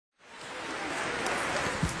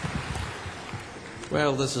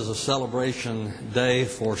Well, this is a celebration day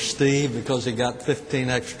for Steve because he got 15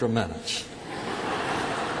 extra minutes.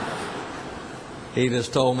 He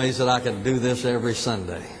just told me that I could do this every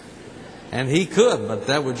Sunday. And he could, but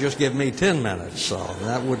that would just give me 10 minutes, so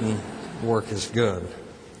that wouldn't work as good.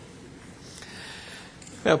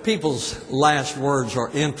 Well, people's last words are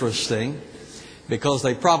interesting because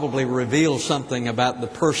they probably reveal something about the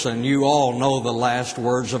person. You all know the last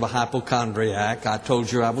words of a hypochondriac. I told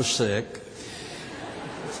you I was sick.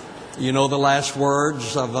 You know the last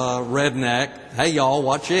words of a redneck. Hey, y'all,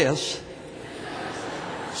 watch this.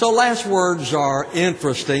 So last words are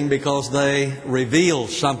interesting because they reveal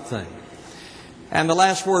something. And the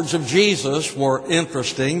last words of Jesus were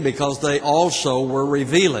interesting because they also were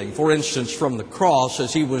revealing. For instance, from the cross,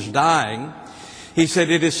 as he was dying, he said,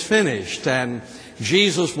 "It is finished." And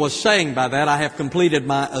Jesus was saying by that, I have completed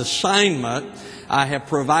my assignment. I have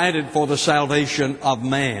provided for the salvation of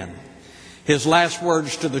man. His last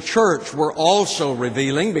words to the church were also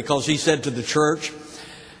revealing because he said to the church,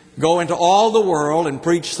 "Go into all the world and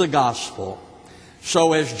preach the gospel."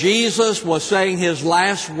 So as Jesus was saying his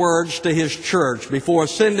last words to his church before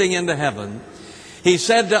ascending into heaven, he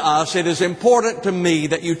said to us, "It is important to me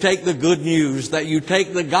that you take the good news, that you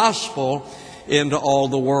take the gospel into all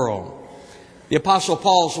the world." The Apostle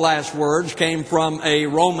Paul's last words came from a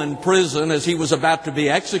Roman prison as he was about to be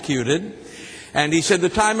executed. And he said, "The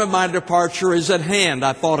time of my departure is at hand.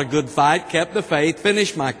 I fought a good fight, kept the faith,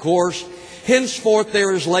 finished my course. Henceforth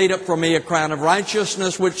there is laid up for me a crown of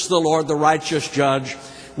righteousness, which the Lord, the righteous judge,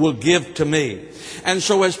 will give to me." And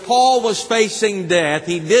so as Paul was facing death,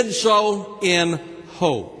 he did so in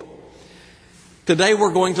hope. Today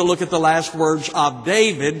we're going to look at the last words of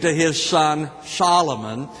David to his son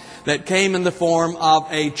Solomon that came in the form of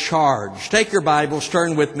a charge. Take your Bibles,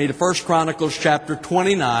 turn with me to 1 Chronicles chapter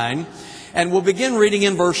 29. And we'll begin reading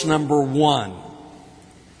in verse number 1.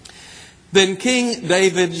 Then King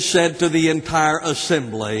David said to the entire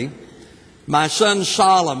assembly, "My son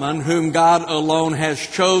Solomon, whom God alone has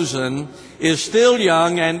chosen, is still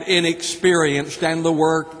young and inexperienced, and the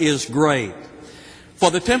work is great. For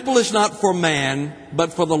the temple is not for man,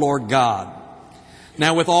 but for the Lord God.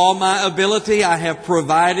 Now with all my ability I have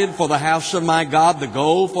provided for the house of my God the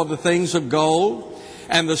gold for the things of gold,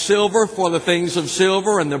 and the silver for the things of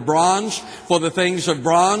silver, and the bronze for the things of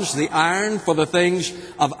bronze, the iron for the things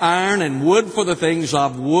of iron, and wood for the things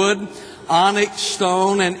of wood, onyx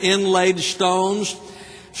stone and inlaid stones,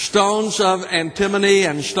 stones of antimony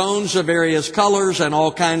and stones of various colors, and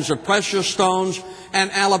all kinds of precious stones,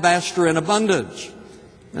 and alabaster in abundance.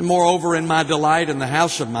 And moreover, in my delight in the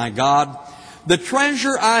house of my God, the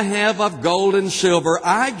treasure I have of gold and silver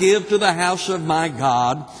I give to the house of my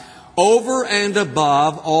God, over and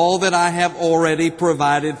above all that I have already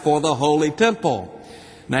provided for the holy temple,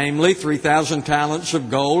 namely 3,000 talents of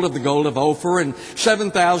gold of the gold of Ophir, and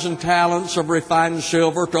 7,000 talents of refined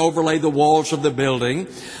silver to overlay the walls of the building,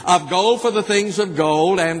 of gold for the things of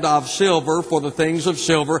gold, and of silver for the things of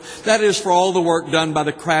silver, that is, for all the work done by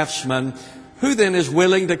the craftsman. Who then is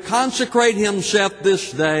willing to consecrate himself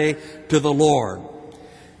this day to the Lord?"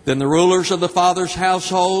 Then the rulers of the fathers'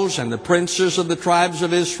 households, and the princes of the tribes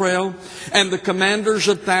of Israel, and the commanders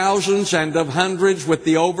of thousands and of hundreds, with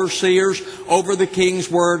the overseers over the king's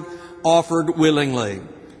word, offered willingly.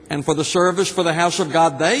 And for the service for the house of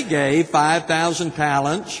God they gave 5,000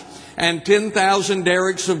 talents, and 10,000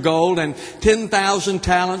 derricks of gold, and 10,000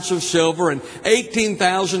 talents of silver, and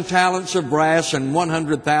 18,000 talents of brass, and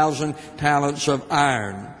 100,000 talents of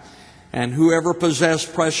iron. And whoever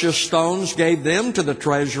possessed precious stones gave them to the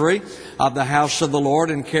treasury of the house of the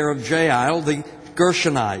Lord in care of Jael the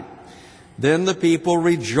Gershonite. Then the people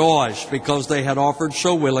rejoiced because they had offered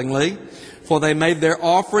so willingly, for they made their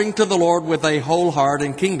offering to the Lord with a whole heart,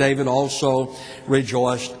 and King David also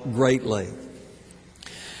rejoiced greatly.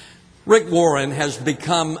 Rick Warren has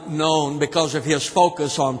become known because of his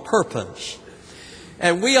focus on purpose.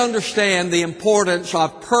 And we understand the importance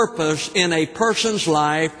of purpose in a person's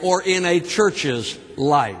life or in a church's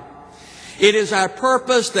life. It is our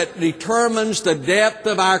purpose that determines the depth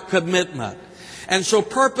of our commitment. And so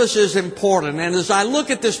purpose is important. And as I look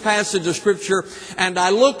at this passage of Scripture and I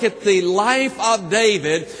look at the life of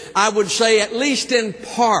David, I would say at least in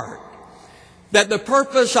part that the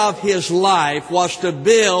purpose of his life was to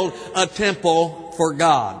build a temple for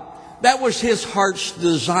God. That was his heart's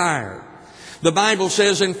desire. The Bible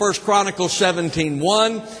says in 1 Chronicles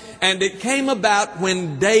 17:1, "And it came about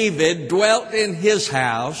when David dwelt in his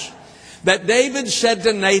house, that David said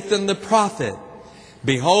to Nathan the prophet,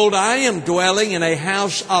 Behold, I am dwelling in a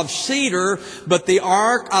house of cedar, but the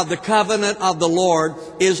ark of the covenant of the Lord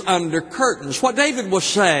is under curtains. What David was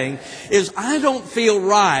saying is, I don't feel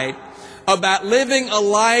right about living a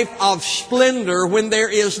life of splendor when there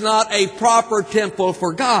is not a proper temple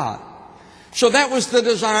for God. So that was the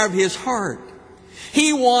desire of his heart.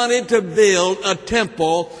 He wanted to build a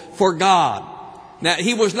temple for God. Now,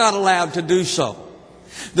 he was not allowed to do so.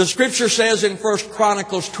 The scripture says in 1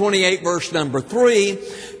 Chronicles 28 verse number 3,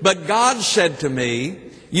 but God said to me,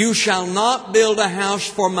 you shall not build a house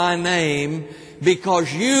for my name,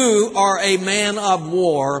 because you are a man of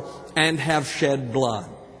war and have shed blood.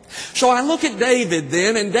 So I look at David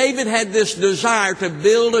then, and David had this desire to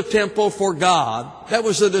build a temple for God. That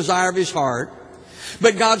was the desire of his heart.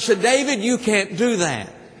 But God said, David, you can't do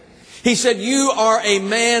that. He said, you are a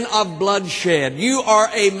man of bloodshed. You are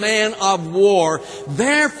a man of war.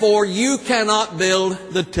 Therefore, you cannot build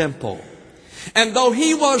the temple. And though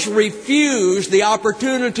he was refused the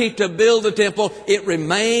opportunity to build the temple, it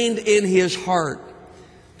remained in his heart.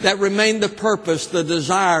 That remained the purpose, the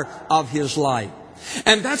desire of his life.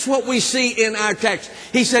 And that's what we see in our text.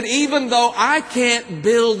 He said, even though I can't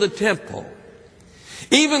build the temple,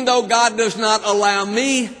 even though God does not allow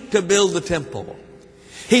me to build the temple,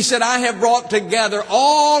 he said, I have brought together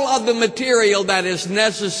all of the material that is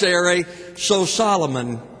necessary so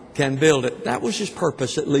Solomon can build it. That was his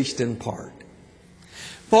purpose, at least in part.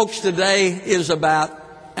 Folks, today is about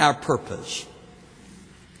our purpose.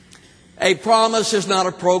 A promise is not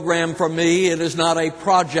a program for me. It is not a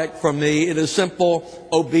project for me. It is simple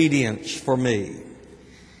obedience for me.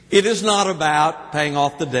 It is not about paying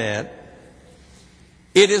off the debt.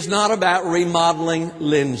 It is not about remodeling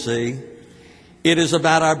Lindsay. It is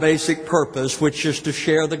about our basic purpose, which is to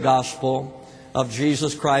share the gospel of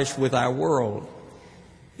Jesus Christ with our world.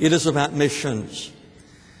 It is about missions.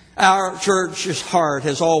 Our church's heart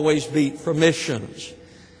has always beat for missions,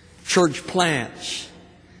 church plants,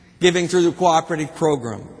 giving through the cooperative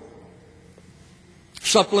program,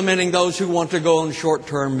 supplementing those who want to go on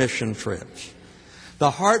short-term mission trips. The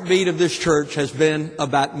heartbeat of this church has been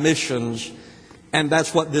about missions, and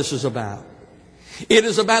that's what this is about. It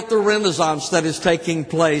is about the renaissance that is taking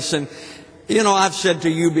place. And, you know, I've said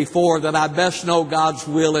to you before that I best know God's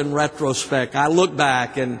will in retrospect. I look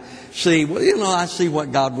back and see, well, you know, I see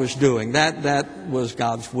what God was doing. That was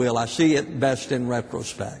God's will. I see it best in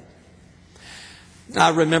retrospect.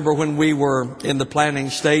 I remember when we were in the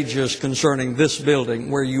planning stages concerning this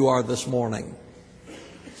building where you are this morning.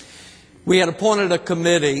 We had appointed a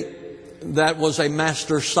committee that was a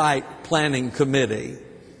master site planning committee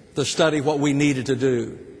to study what we needed to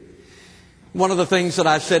do. One of the things that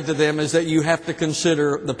I said to them is that you have to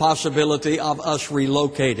consider the possibility of us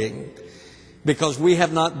relocating, because we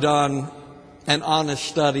have not done an honest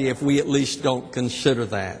study if we at least don't consider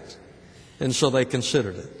that. And so they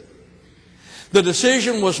considered it. The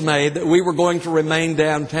decision was made that we were going to remain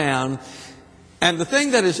downtown. And the thing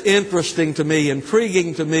that is interesting to me,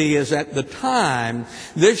 intriguing to me, is at the time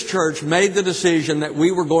this church made the decision that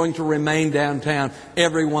we were going to remain downtown,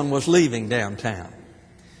 everyone was leaving downtown.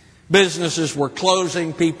 Businesses were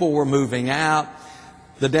closing, people were moving out,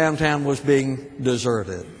 the downtown was being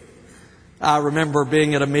deserted. I remember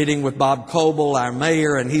being at a meeting with Bob Coble, our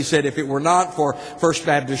mayor, and he said if it were not for First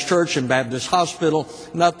Baptist Church and Baptist Hospital,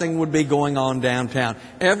 nothing would be going on downtown.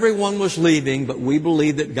 Everyone was leaving, but we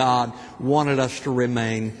believed that God wanted us to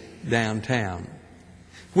remain downtown.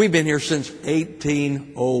 We've been here since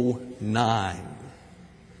 1809.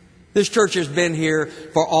 This church has been here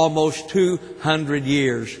for almost 200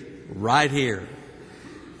 years, right here.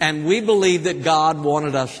 And we believe that God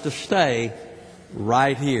wanted us to stay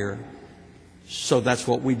right here. So that's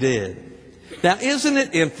what we did. Now, isn't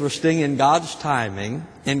it interesting in God's timing,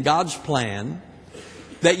 in God's plan,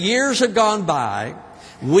 that years have gone by,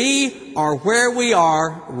 we are where we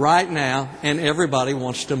are right now, and everybody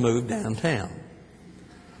wants to move downtown.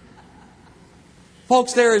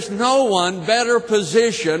 Folks, there is no one better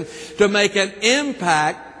positioned to make an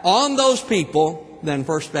impact on those people than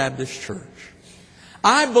First Baptist Church.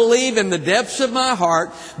 I believe in the depths of my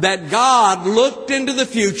heart that God looked into the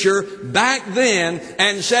future back then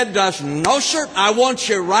and said to us, no, sir, I want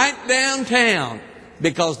you right downtown,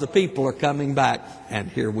 because the people are coming back, and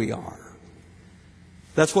here we are.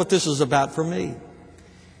 That's what this is about for me.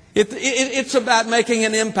 It's about making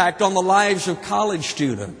an impact on the lives of college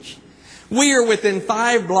students. We are within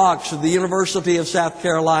 5 blocks of the University of South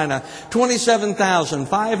Carolina,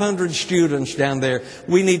 27,500 students down there.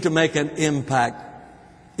 We need to make an impact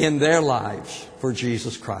in their lives for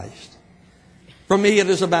Jesus Christ. For me, it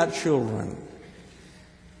is about children.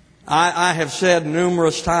 I have said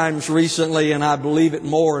numerous times recently, and I believe it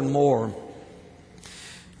more and more,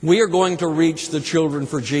 we are going to reach the children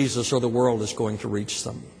for Jesus, or the world is going to reach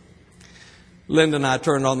them. Linda and I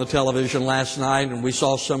turned on the television last night, and we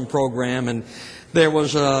saw some program, and there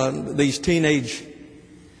was these teenagers,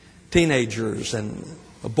 and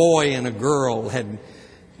a boy and a girl had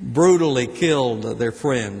brutally killed their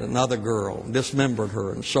friend, another girl, dismembered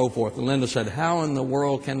her, and so forth. And Linda said, how in the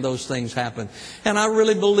world can those things happen? And I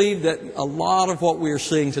really believe that a lot of what we are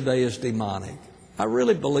seeing today is demonic. I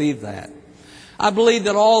really believe that. I believe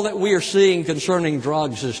that all that we are seeing concerning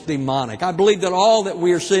drugs is demonic. I believe that all that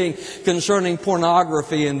we are seeing concerning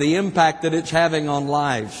pornography and the impact that it's having on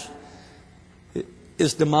lives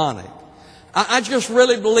is demonic. I just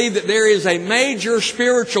really believe that there is a major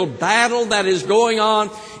spiritual battle that is going on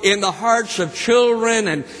in the hearts of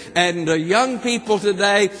children and young people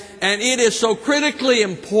today. And it is so critically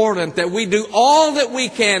important that we do all that we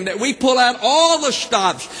can, that we pull out all the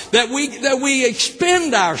stops, that we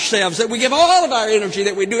expend ourselves, that we give all of our energy,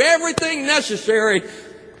 that we do everything necessary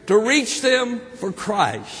to reach them for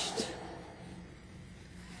Christ.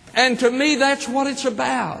 And to me, that's what it's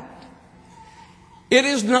about. It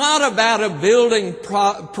is not about a building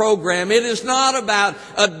program. It is not about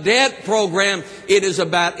a debt program. It is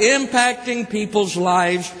about impacting people's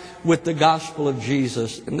lives with the gospel of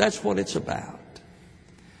Jesus. And that's what it's about.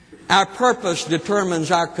 Our purpose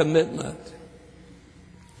determines our commitment.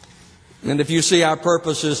 And if you see our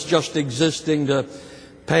purpose is just existing to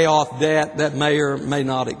pay off debt, that may or may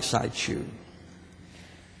not excite you.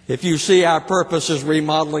 If you see our purpose is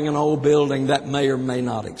remodeling an old building, that may or may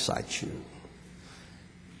not excite you.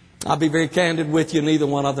 I'll be very candid with you, neither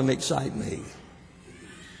one of them excite me.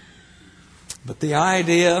 But the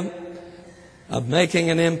idea of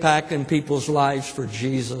making an impact in people's lives for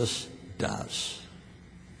Jesus does.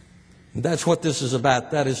 And that's what this is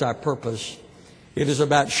about. That is our purpose. It is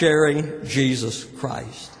about sharing Jesus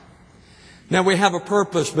Christ. Now we have a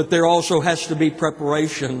purpose, but there also has to be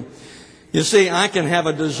preparation. You see, I can have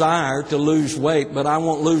a desire to lose weight, but I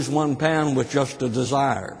won't lose 1 pound with just a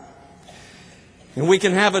desire. And we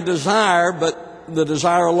can have a desire, but the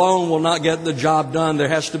desire alone will not get the job done. There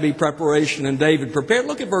has to be preparation, and David prepared.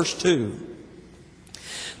 Look at verse 2.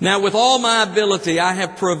 Now with all my ability I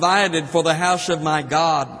have provided for the house of my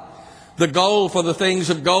God, the gold for the things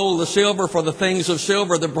of gold, the silver for the things of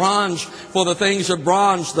silver, the bronze for the things of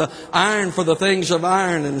bronze, the iron for the things of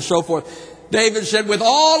iron, and so forth. David said, with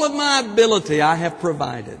all of my ability I have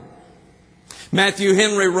provided. Matthew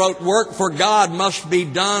Henry wrote, work for God must be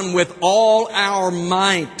done with all our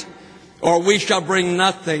might, or we shall bring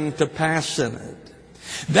nothing to pass in it.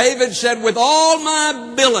 David said, with all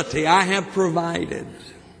my ability I have provided.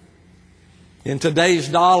 In today's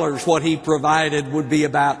dollars, what he provided would be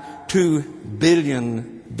about $2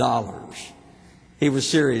 billion. He was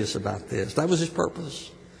serious about this. That was his purpose.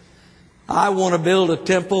 I want to build a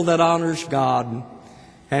temple that honors God.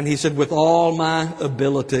 And he said, with all my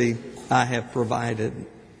ability I have provided.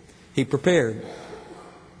 He prepared.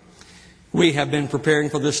 We have been preparing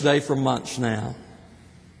for this day for months now.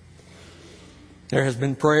 There has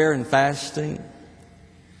been prayer and fasting.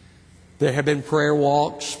 There have been prayer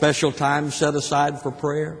walks, special times set aside for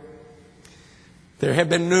prayer. There have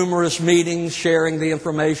been numerous meetings sharing the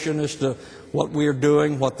information as to what we are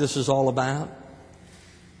doing, what this is all about.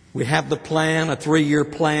 We have the plan, a 3-year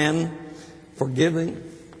plan for giving.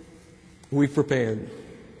 We've prepared.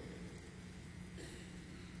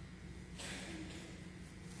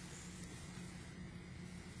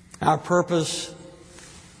 Our purpose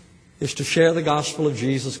is to share the gospel of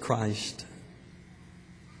Jesus Christ.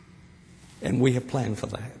 And we have planned for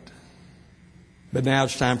that. But now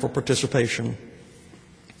it's time for participation.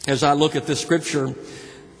 As I look at this scripture,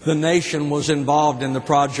 the nation was involved in the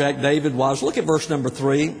project. David was. Look at verse number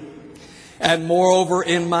 3. And moreover,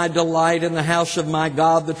 in my delight in the house of my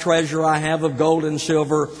God, the treasure I have of gold and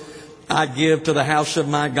silver, I give to the house of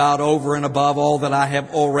my God over and above all that I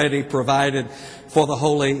have already provided for the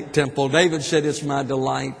holy temple. David said, it's my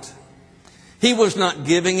delight. He was not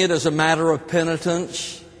giving it as a matter of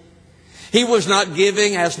penitence. He was not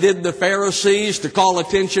giving, as did the Pharisees, to call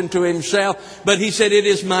attention to himself. But he said, it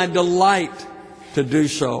is my delight to do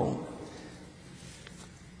so.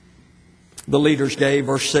 The leaders gave,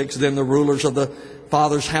 verse 6, then the rulers of the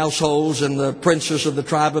fathers' households and the princes of the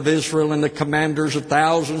tribe of Israel and the commanders of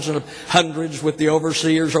thousands and of hundreds with the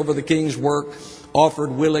overseers over the king's work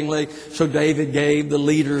offered willingly. So David gave, the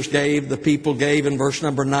leaders gave, the people gave. In verse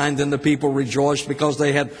number 9, then the people rejoiced because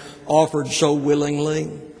they had offered so willingly.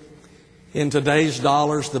 In today's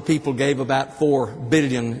dollars, the people gave about $4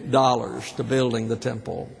 billion to building the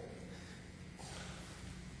temple.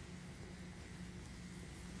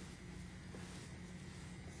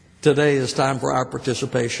 Today is time for our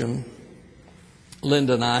participation.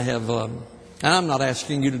 Linda and I have, and I'm not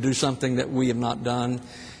asking you to do something that we have not done,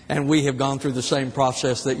 and we have gone through the same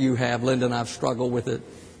process that you have. Linda and I have struggled with it.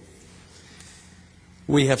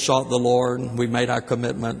 We have sought the Lord. We made our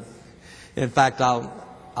commitment. In fact,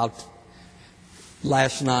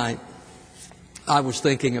 last night, I was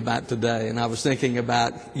thinking about today, and I was thinking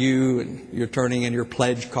about you, and you're turning in your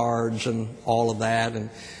pledge cards and all of that.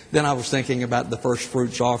 And then I was thinking about the first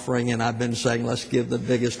fruits offering, and I've been saying, let's give the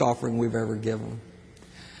biggest offering we've ever given.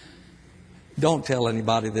 Don't tell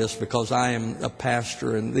anybody this, because I am a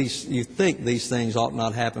pastor, and you think these things ought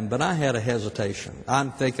not happen, but I had a hesitation.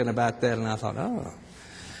 I'm thinking about that, and I thought,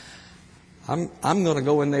 I'm going to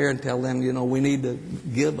go in there and tell them, we need to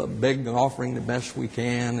give a big offering the best we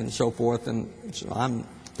can and so forth. And so I'm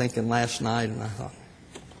thinking last night, and I thought,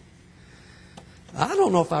 I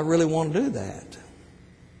don't know if I really want to do that.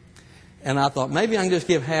 And I thought, maybe I can just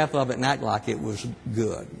give half of it and act like it was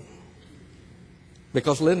good.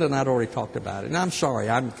 Because Linda and I had already talked about it. And I'm sorry,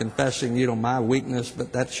 I'm confessing, my weakness,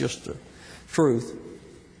 but that's just the truth.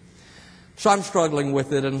 So I'm struggling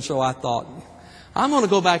with it, and so I thought, I'm going to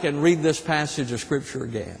go back and read this passage of Scripture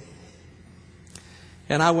again.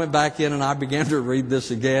 And I went back in and I began to read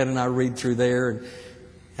this again, and I read through there.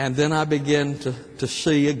 And then I began to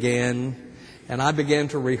see again, and I began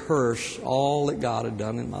to rehearse all that God had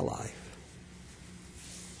done in my life.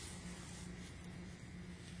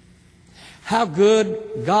 How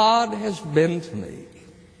good God has been to me.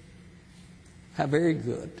 How very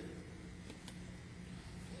good.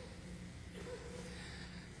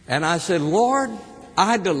 And I said, Lord,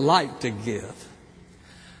 I delight to give.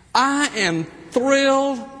 I am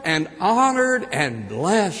thrilled and honored and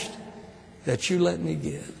blessed that you let me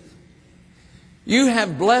give. You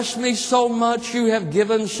have blessed me so much. You have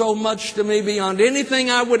given so much to me beyond anything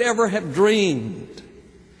I would ever have dreamed.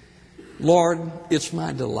 Lord, it's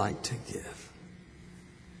my delight to give.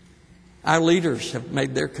 Our leaders have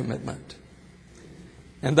made their commitment.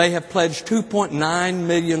 And they have pledged $2.9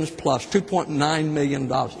 million plus, $2.9 million.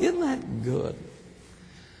 Isn't that good?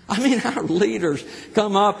 I mean, our leaders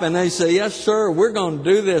come up and they say, yes, sir, we're going to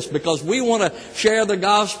do this because we want to share the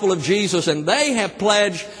gospel of Jesus. And they have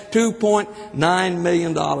pledged $2.9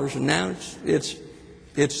 million. And now it's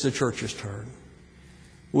the church's turn.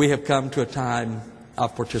 We have come to a time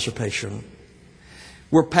of participation.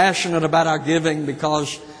 We're passionate about our giving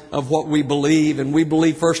because of what we believe. And we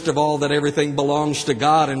believe, first of all, that everything belongs to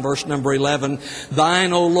God. In verse number 11,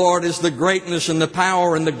 Thine, O Lord, is the greatness and the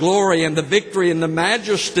power and the glory and the victory and the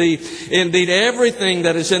majesty. Indeed, everything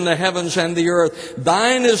that is in the heavens and the earth.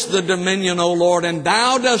 Thine is the dominion, O Lord, and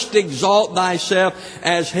Thou dost exalt Thyself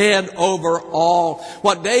as head over all.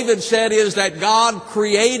 What David said is that God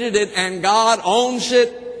created it and God owns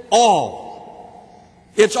it all.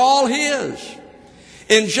 It's all His.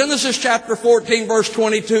 In Genesis chapter 14, verse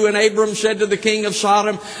 22, and Abram said to the king of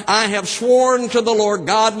Sodom, I have sworn to the Lord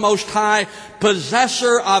God Most High,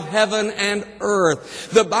 possessor of heaven and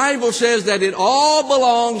earth. The Bible says that it all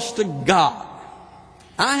belongs to God.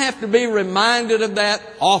 I have to be reminded of that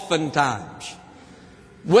oftentimes.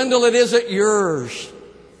 Wendell, it isn't yours.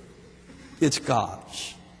 It's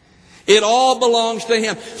God's. It all belongs to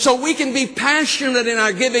Him. So we can be passionate in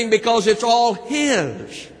our giving because it's all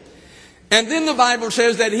His. And then the Bible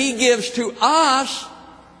says that He gives to us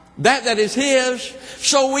that is His,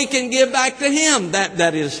 so we can give back to Him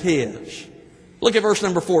that is His. Look at verse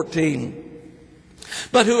number 14.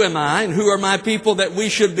 But who am I and who are my people that we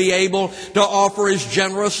should be able to offer as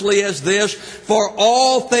generously as this? For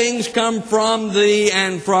all things come from Thee,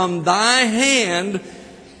 and from Thy hand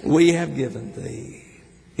we have given Thee.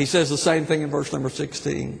 He says the same thing in verse number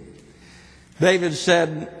 16. David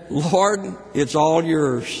said, Lord, it's all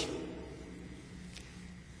yours.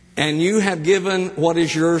 And you have given what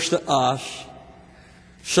is yours to us,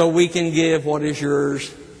 so we can give what is yours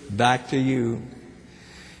back to you.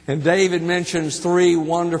 And David mentions three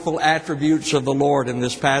wonderful attributes of the Lord in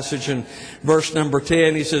this passage. In verse number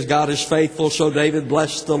 10, he says, God is faithful. So David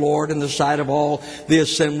blessed the Lord in the sight of all the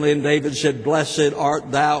assembly. And David said, Blessed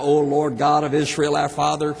art Thou, O Lord God of Israel, our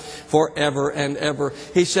Father, forever and ever.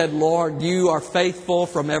 He said, Lord, You are faithful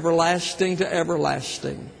from everlasting to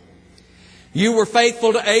everlasting. You were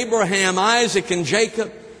faithful to Abraham, Isaac, and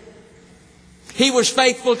Jacob. He was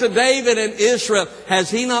faithful to David and Israel.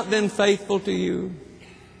 Has He not been faithful to you?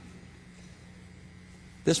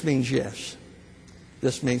 This means yes.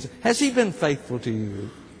 This means, has He been faithful to you?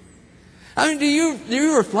 I mean, do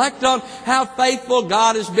you reflect on how faithful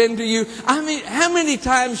God has been to you? I mean, how many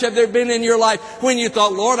times have there been in your life when you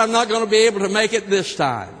thought, Lord, I'm not going to be able to make it this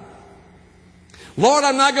time? Lord,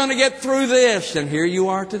 I'm not going to get through this. And here you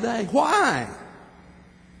are today. Why?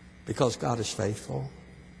 Because God is faithful.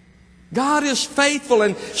 God is faithful.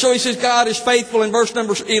 And so he says God is faithful. In verse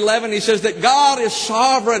number 11, he says that God is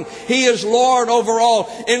sovereign. He is Lord over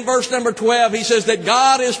all. In verse number 12, he says that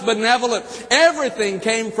God is benevolent. Everything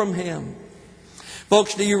came from Him.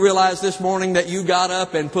 Folks, do you realize this morning that you got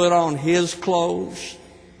up and put on His clothes?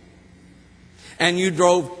 And you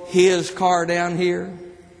drove His car down here?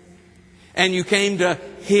 And you came to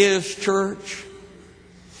His church?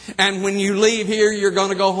 And when you leave here, you're going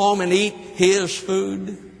to go home and eat His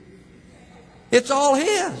food? It's all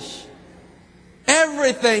His.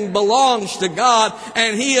 Everything belongs to God,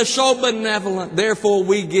 and He is so benevolent. Therefore,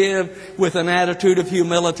 we give with an attitude of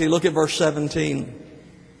humility. Look at verse 17.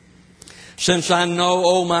 Since I know,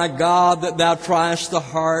 O my God, that Thou triest the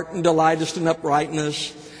heart and delightest in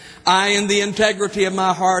uprightness, I in the integrity of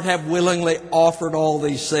my heart have willingly offered all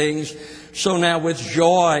these things. So now with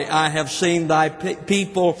joy I have seen Thy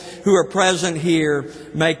people who are present here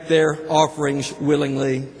make their offerings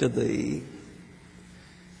willingly to Thee.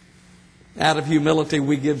 Out of humility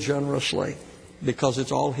we give generously because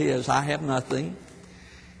it's all His. I have nothing.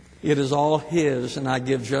 It is all His, and I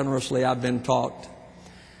give generously. I've been taught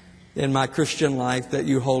in my Christian life that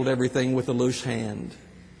you hold everything with a loose hand.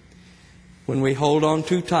 When we hold on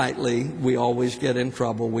too tightly, we always get in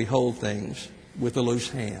trouble. We hold things with a loose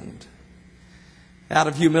hand. Out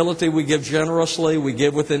of humility, we give generously. We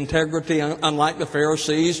give with integrity. Unlike the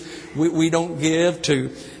Pharisees, we don't give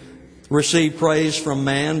to receive praise from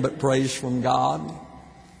man, but praise from God.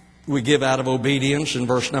 We give out of obedience in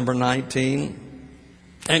verse number 19.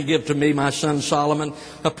 And give to me, my son Solomon,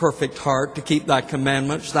 a perfect heart to keep Thy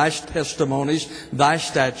commandments, Thy testimonies, Thy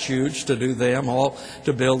statutes, to do them, all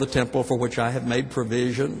to build the temple for which I have made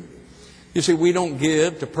provision. You see, we don't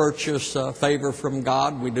give to purchase favor from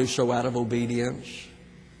God. We do so out of obedience.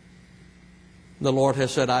 The Lord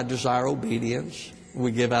has said, I desire obedience.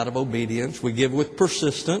 We give out of obedience. We give with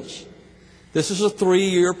persistence. This is a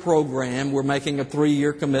 3-year program. We're making a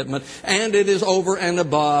 3-year commitment, and it is over and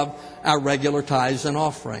above our regular tithes and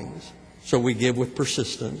offerings. So we give with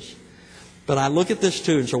persistence. But I look at this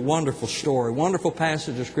too. It's a wonderful story, wonderful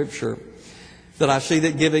passage of Scripture that I see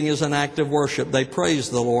that giving is an act of worship. They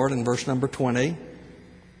praised the Lord in verse number 20.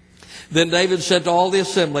 Then David said to all the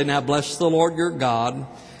assembly, now bless the Lord your God.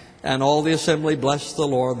 And all the assembly blessed the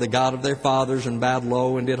Lord, the God of their fathers, and bowed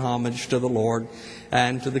low and did homage to the Lord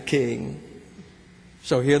and to the King.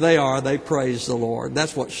 So here they are, they praise the Lord.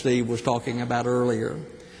 That's what Steve was talking about earlier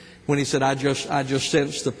when he said, I just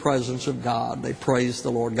sense the presence of God. They praise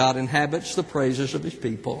the Lord. God inhabits the praises of His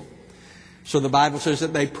people. So the Bible says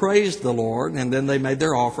that they praised the Lord, and then they made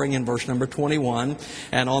their offering in verse number 21.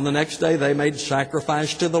 And on the next day they made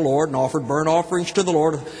sacrifice to the Lord and offered burnt offerings to the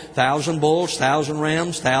Lord, 1,000 bulls, 1,000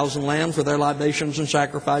 rams, 1,000 lambs for their libations and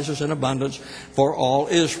sacrifices in abundance for all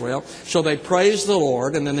Israel. So they praised the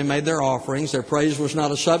Lord, and then they made their offerings. Their praise was not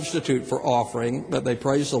a substitute for offering, but they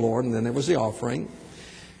praised the Lord, and then there was the offering.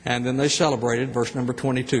 And then they celebrated, verse number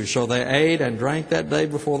 22. So they ate and drank that day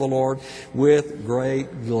before the Lord with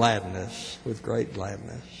great gladness. With great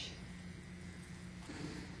gladness.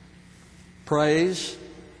 Praise,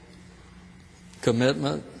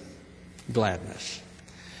 commitment, gladness.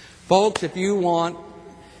 Folks, if you want,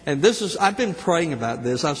 and this is, I've been praying about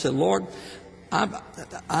this. I've said, Lord, I've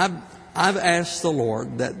asked the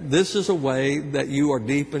Lord that this is a way that you are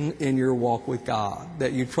deep in your walk with God,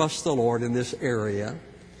 that you trust the Lord in this area.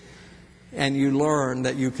 And you learn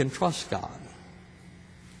that you can trust God.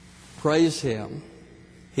 Praise Him.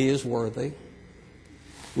 He is worthy.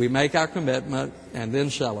 We make our commitment and then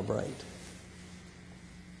celebrate.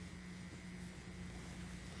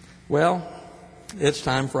 Well, it's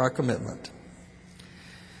time for our commitment.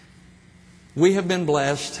 We have been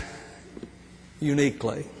blessed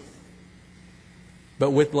uniquely.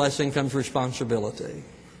 But with blessing comes responsibility.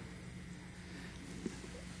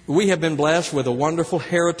 We have been blessed with a wonderful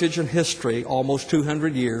heritage and history. Almost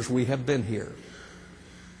 200 years we have been here.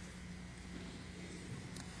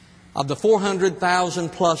 Of the 400,000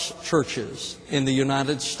 plus churches in the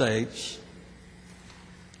United States,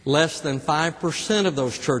 less than 5% of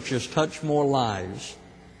those churches touch more lives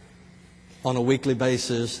on a weekly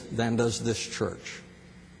basis than does this church.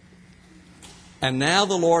 And now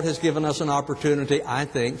the Lord has given us an opportunity, I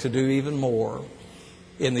think, to do even more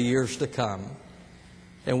in the years to come.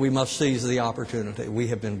 And we must seize the opportunity. We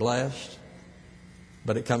have been blessed,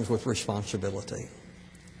 but it comes with responsibility.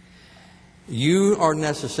 You are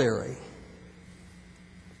necessary.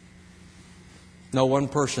 No one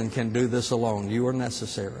person can do this alone. You are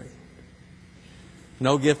necessary.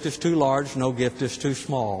 No gift is too large. No gift is too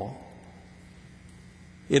small.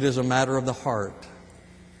 It is a matter of the heart.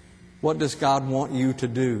 What does God want you to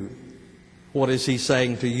do? What is He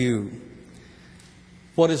saying to you?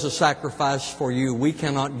 What is a sacrifice for you? We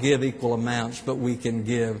cannot give equal amounts, but we can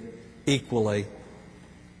give equally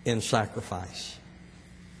in sacrifice.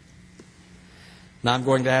 Now I'm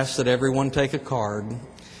going to ask that everyone take a card.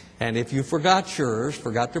 And if you forgot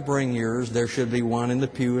to bring yours, there should be one in the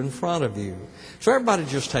pew in front of you. So everybody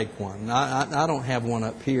just take one. I don't have one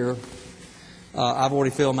up here. I've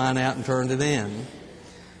already filled mine out and turned it in.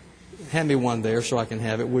 Hand me one there so I can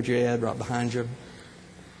have it. Would you, Ed, right behind you?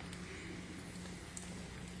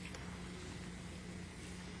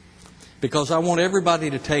 Because I want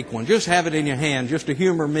everybody to take one. Just have it in your hand, just to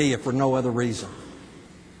humor me if for no other reason.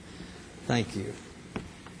 Thank you.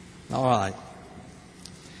 All right.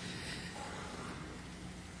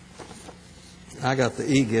 I got the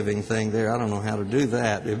e-giving thing there. I don't know how to do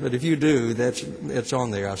that. But if you do, it's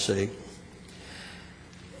on there, I see.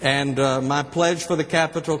 And my pledge for the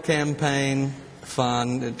Capital Campaign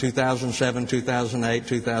Fund, 2007, 2008,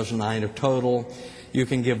 2009, a total. You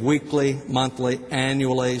can give weekly, monthly,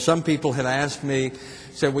 annually. Some people have asked me,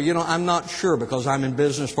 said, well, I'm not sure because I'm in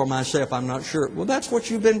business for myself. I'm not sure. Well, that's what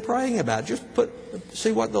you've been praying about. Just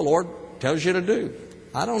see what the Lord tells you to do.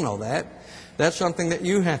 I don't know that. That's something that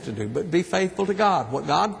you have to do. But be faithful to God. What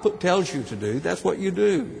God tells you to do, that's what you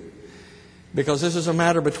do. Because this is a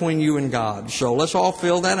matter between you and God. So let's all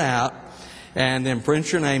fill that out and then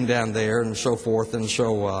print your name down there and so forth. And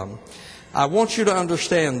so I want you to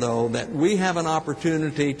understand, though, that we have an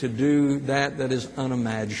opportunity to do that is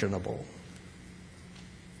unimaginable.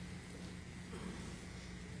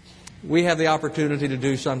 We have the opportunity to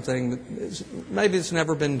do something that maybe it's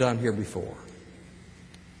never been done here before.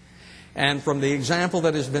 And from the example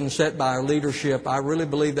that has been set by our leadership, I really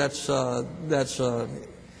believe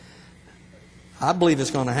I believe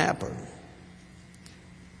it's going to happen.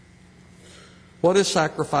 What is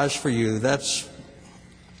sacrifice for you? That's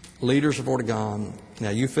Leaders have already gone.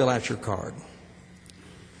 Now you fill out your card.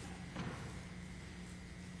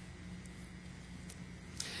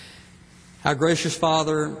 Our gracious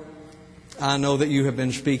Father, I know that you have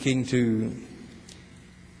been speaking to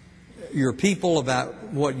your people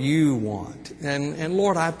about what you want. And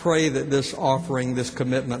Lord, I pray that this offering, this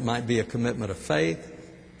commitment might be a commitment of faith.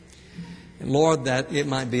 And Lord, that it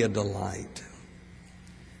might be a delight.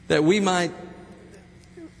 That we might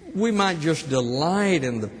just delight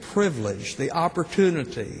in the privilege, the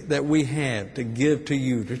opportunity that we have to give to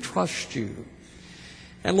you, to trust you.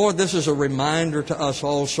 And Lord, this is a reminder to us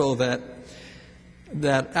also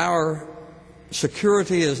that our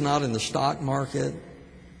security is not in the stock market.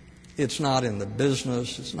 It's not in the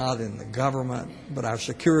business. It's not in the government. But our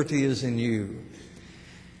security is in you.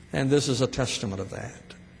 And this is a testament of that.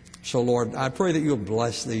 So Lord, I pray that you'll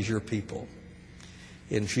bless these your people.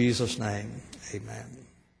 In Jesus' name, amen.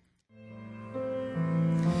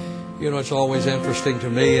 You know, it's always interesting to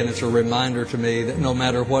me, and it's a reminder to me that no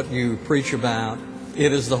matter what you preach about,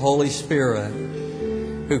 it is the Holy Spirit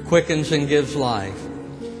who quickens and gives life.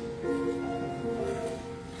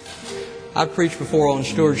 I've preached before on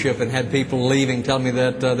stewardship and had people leaving tell me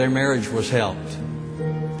that their marriage was helped.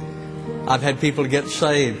 I've had people get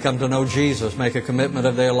saved, come to know Jesus, make a commitment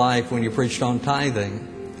of their life when you preached on tithing,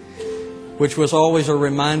 which was always a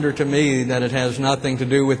reminder to me that it has nothing to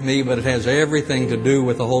do with me, but it has everything to do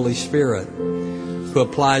with the Holy Spirit who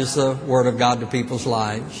applies the Word of God to people's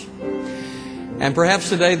lives. And perhaps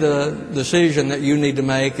today the decision that you need to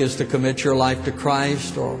make is to commit your life to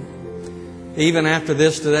Christ, or even after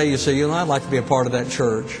this today you say, I'd like to be a part of that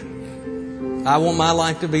church. I want my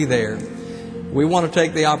life to be there. We want to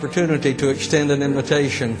take the opportunity to extend an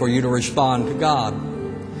invitation for you to respond to God.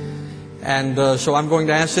 And so I'm going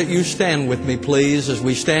to ask that you stand with me, please. As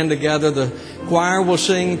we stand together, the choir will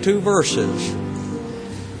sing 2 verses.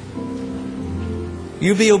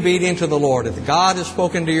 You be obedient to the Lord. If God has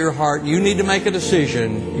spoken to your heart, you need to make a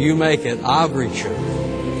decision. You make it. I'll greet you.